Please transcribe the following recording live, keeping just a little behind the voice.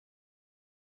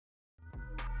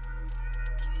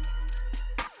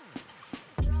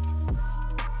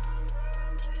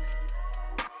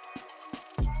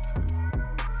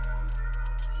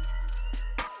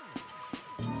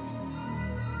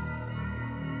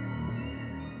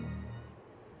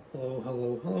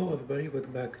Hello everybody,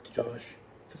 welcome back to Josh.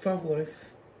 It's a Five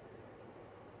Life,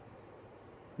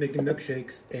 making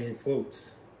milkshakes and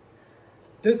floats.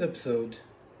 This episode,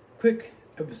 quick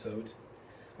episode,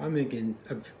 I'm making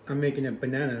a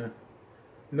banana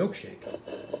milkshake.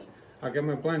 I got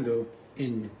my blender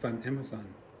from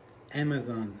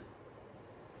Amazon.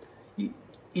 You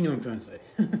know what I'm trying to say.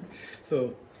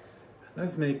 So,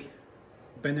 let's make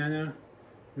banana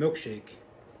milkshake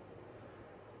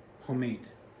homemade.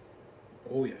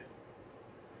 Oh yeah.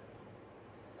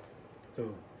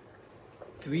 So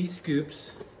 3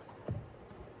 scoops.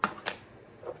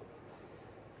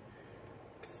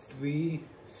 3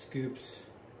 scoops.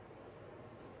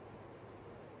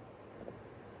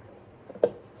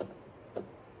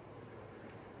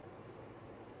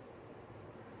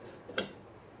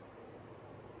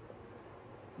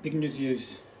 You can just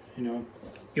use,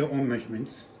 your own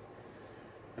measurements.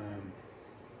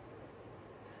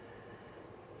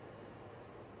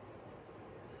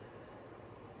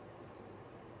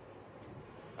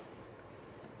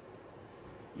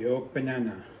 Your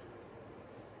banana.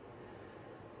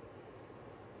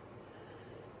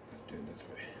 Let's do it this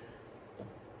way.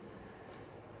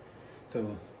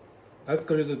 So let's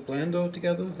go to the blender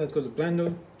together. Let's go to the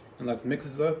blender and let's mix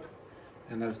this up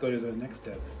and let's go to the next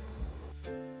step.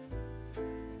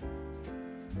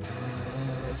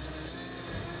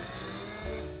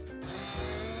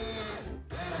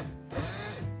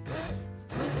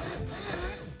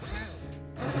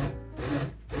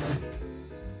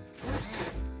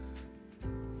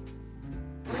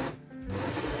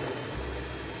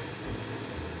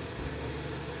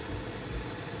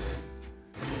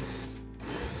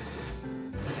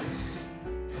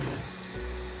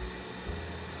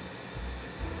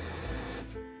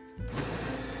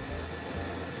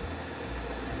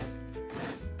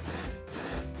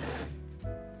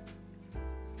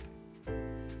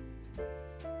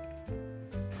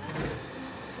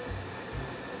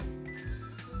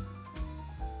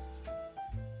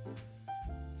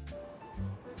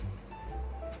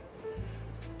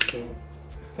 So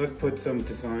let's put some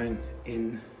design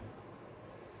in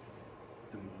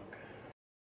the mug.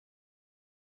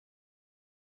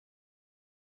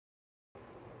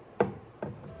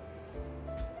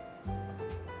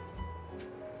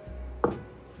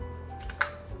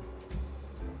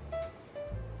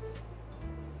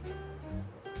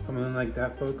 Something like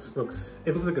that, folks.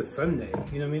 It looks like a sundae,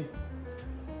 you know what I mean?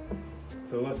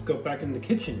 So let's go back in the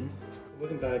kitchen.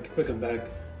 Welcome back.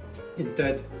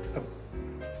 Instead of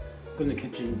go in the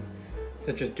kitchen,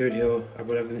 let's just do it here. I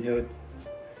put everything here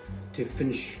to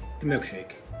finish the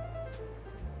milkshake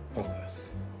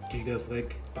podcast. Do you guys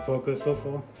like the podcast so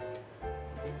far?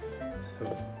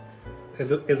 So it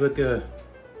looks like it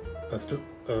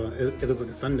looks like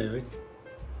a sundae, right?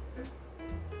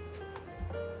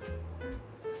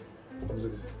 What's the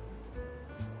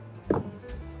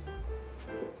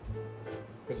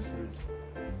sound?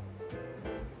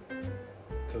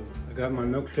 So I got my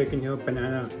milkshake in here,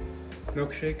 banana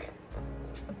milkshake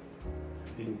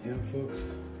in here, folks.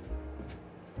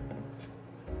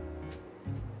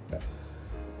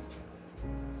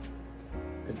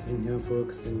 It's in here,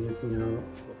 folks, and it's in here.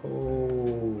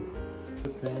 Oh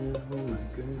my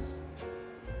goodness.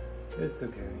 It's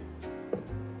okay.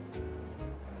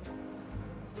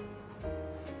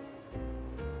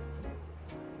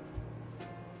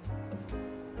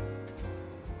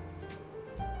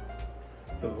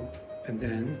 So, and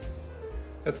then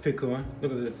that's pretty cool.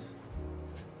 Look at this.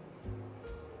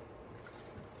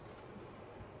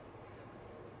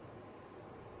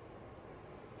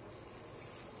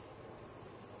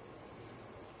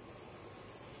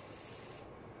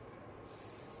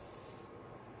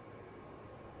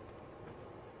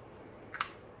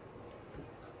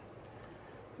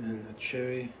 And a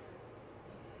cherry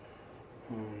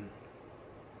on top.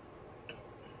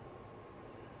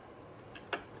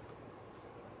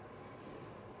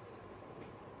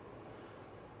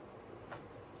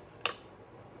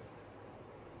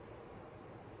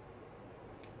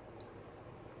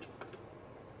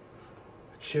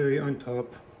 Cherry on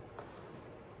top.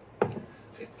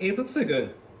 It looks like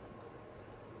a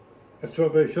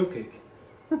strawberry shortcake.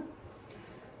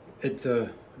 It's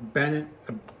a banana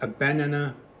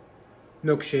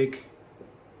milkshake,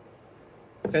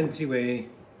 fancy way,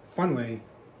 fun way,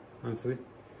 honestly.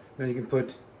 Then you can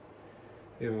put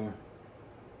your like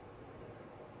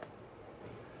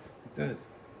that.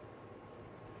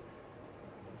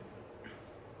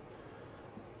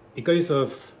 You got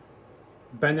yourself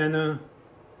banana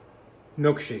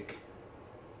milkshake.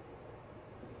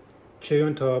 Cherry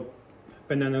on top,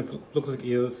 banana looks like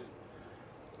ears,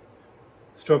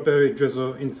 strawberry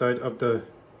drizzle inside of the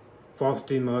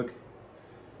frosty mug.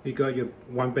 You got your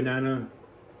 1 banana,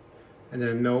 and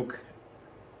then milk,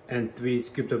 and 3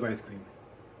 scoops of ice cream.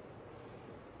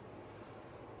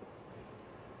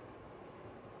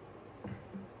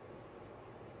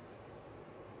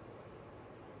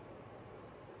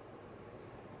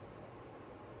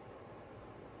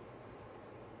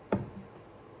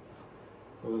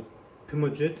 So that's pretty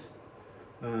much it.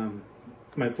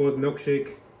 My 4th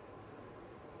milkshake.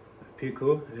 Pretty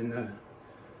cool. And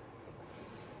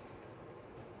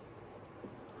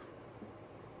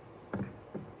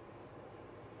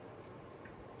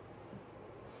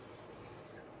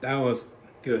that was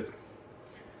good.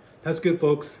 That's good,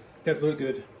 folks. That's really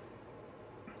good.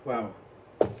 Wow.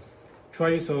 Try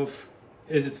yourself.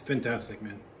 It is fantastic,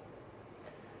 man.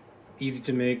 Easy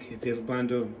to make if you have a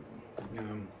blender.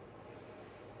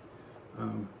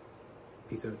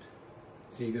 Peace out.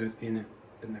 See you guys in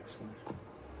the next one.